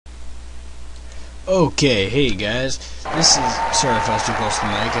Okay, hey guys. This is sorry if I was too close to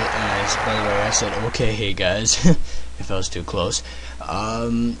the mic. By the way, I said okay, hey guys, if I was too close.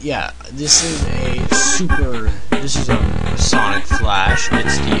 Yeah, this is a Sonic Flash.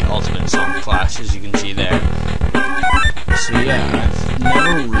 It's the ultimate Sonic Flash, as you can see there. So yeah, I've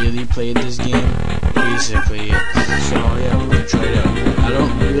never really played this game. Basically, so yeah, we're gonna try it out. I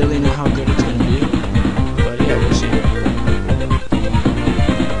don't really know how good it's gonna be, but yeah, we'll see.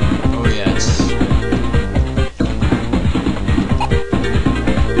 Oh yes.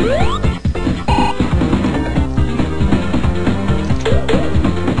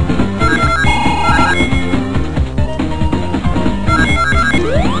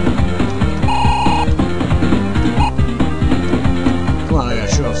 Come on, I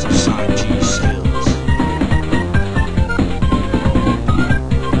gotta show off some Sonic G skills.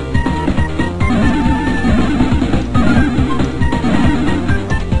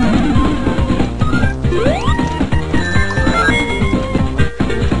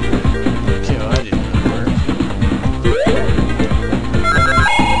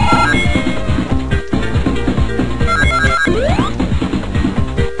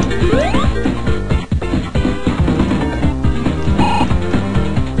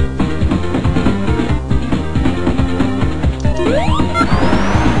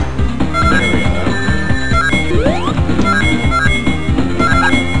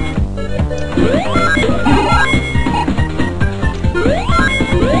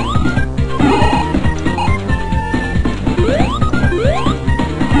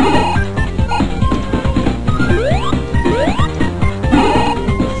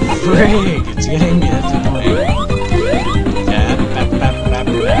 Frig, it's getting me, that's annoying. Bap, bap, bap, bap, bap.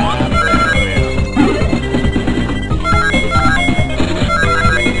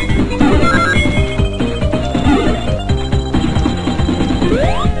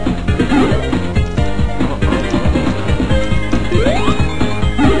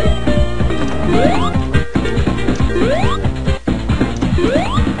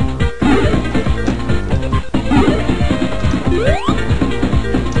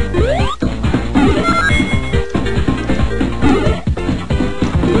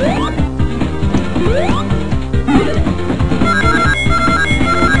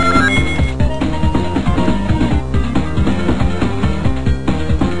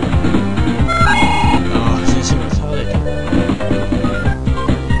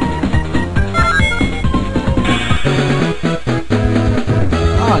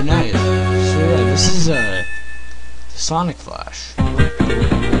 Oh, nice. So yeah, this is Sonic Flash.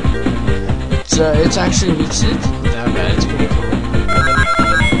 It's actually not that bad. It's pretty cool.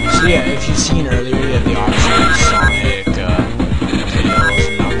 So yeah, if you've seen earlier, you have the option of Sonic, Tails,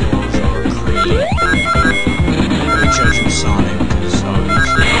 Knuckles, or Cream. I'm gonna choose Sonic because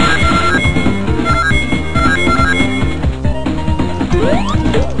obviously.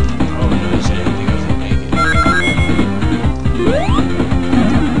 Oh no, is there anything else to make it?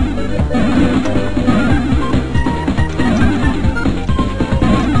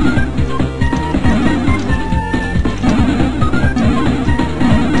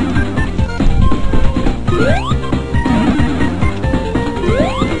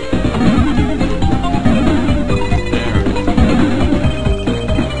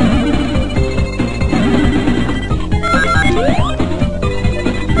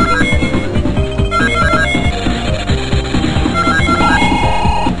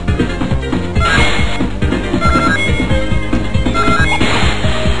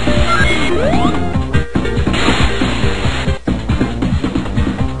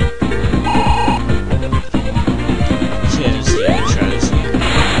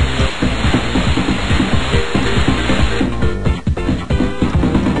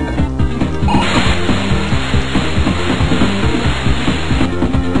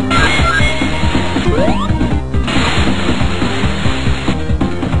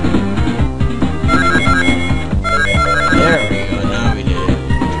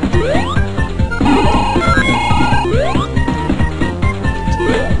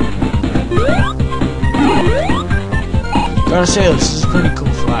 Gotta say, this is a pretty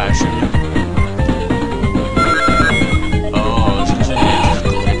cool Flash. Oh, I was gonna say, it's just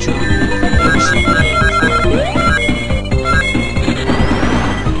glitch. Never seen that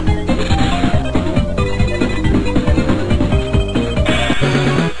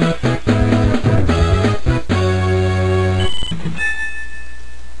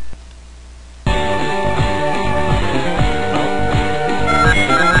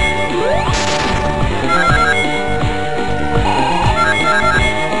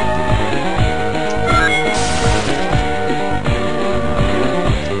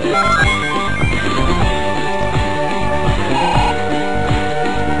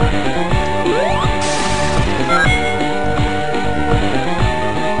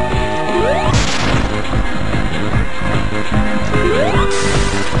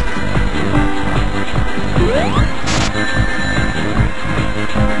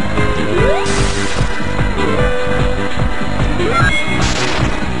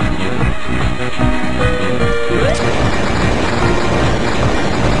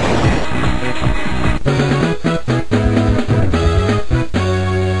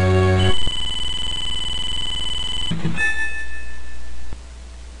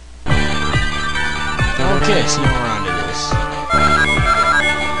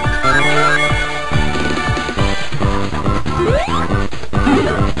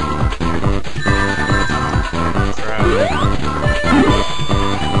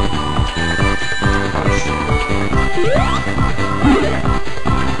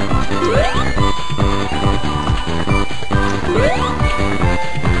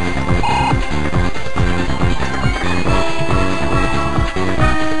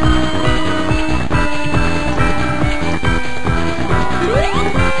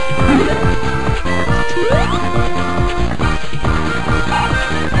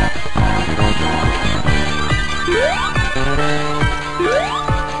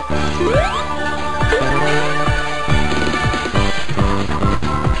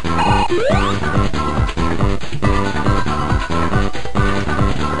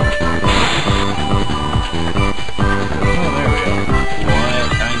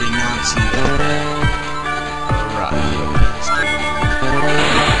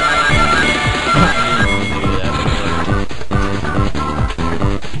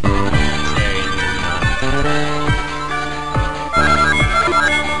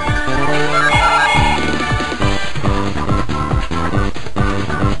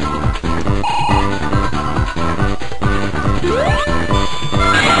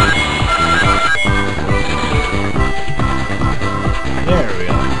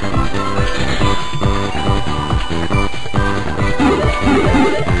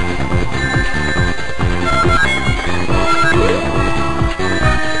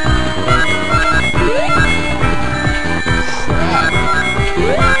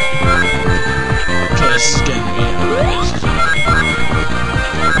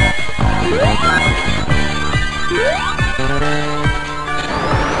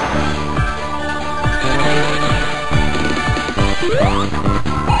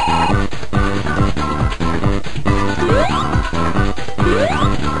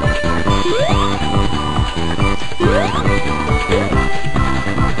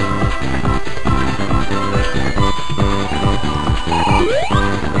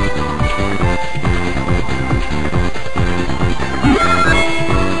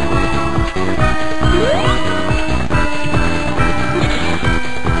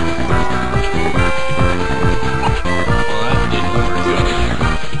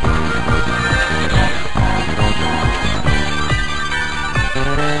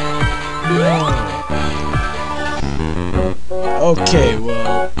Okay,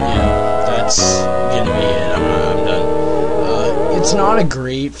 well, yeah, that's gonna be it. I'm done. It's not a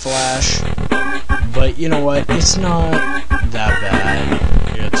great Flash, but you know what? It's not that bad.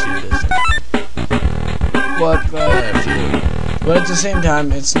 Yeah, let's do this. But at the same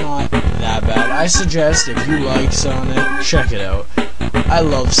time, it's not that bad. I suggest if you like Sonic, check it out. I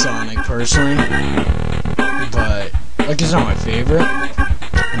love Sonic personally, but like it's not my favorite.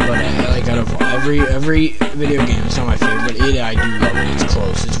 But like out of every video game, it's not my favorite. But I do love it. It's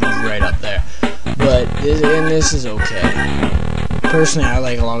close. It's right up there. But this is okay. Personally, I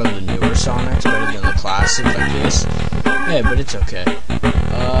like a lot of the newer Sonics better than the classic like this. Yeah, but it's okay.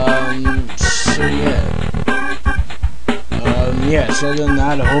 So yeah. Yeah, so other than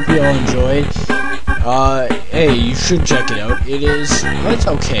that, I hope you all enjoyed. Hey, you should check it out. Well, it's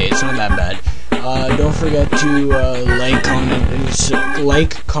okay. It's not that bad. Don't forget to like,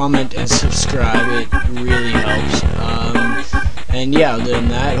 comment, and subscribe. It really helps. And yeah, other than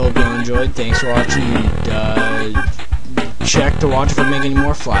that, hope you all enjoyed. Thanks for watching. Check to watch if I make any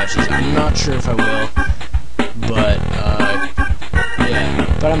more flashes. I'm not sure if I will, but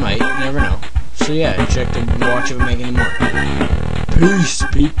yeah, but I might. You never know. So yeah, check to watch if I make any more. Peace,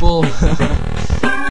 people.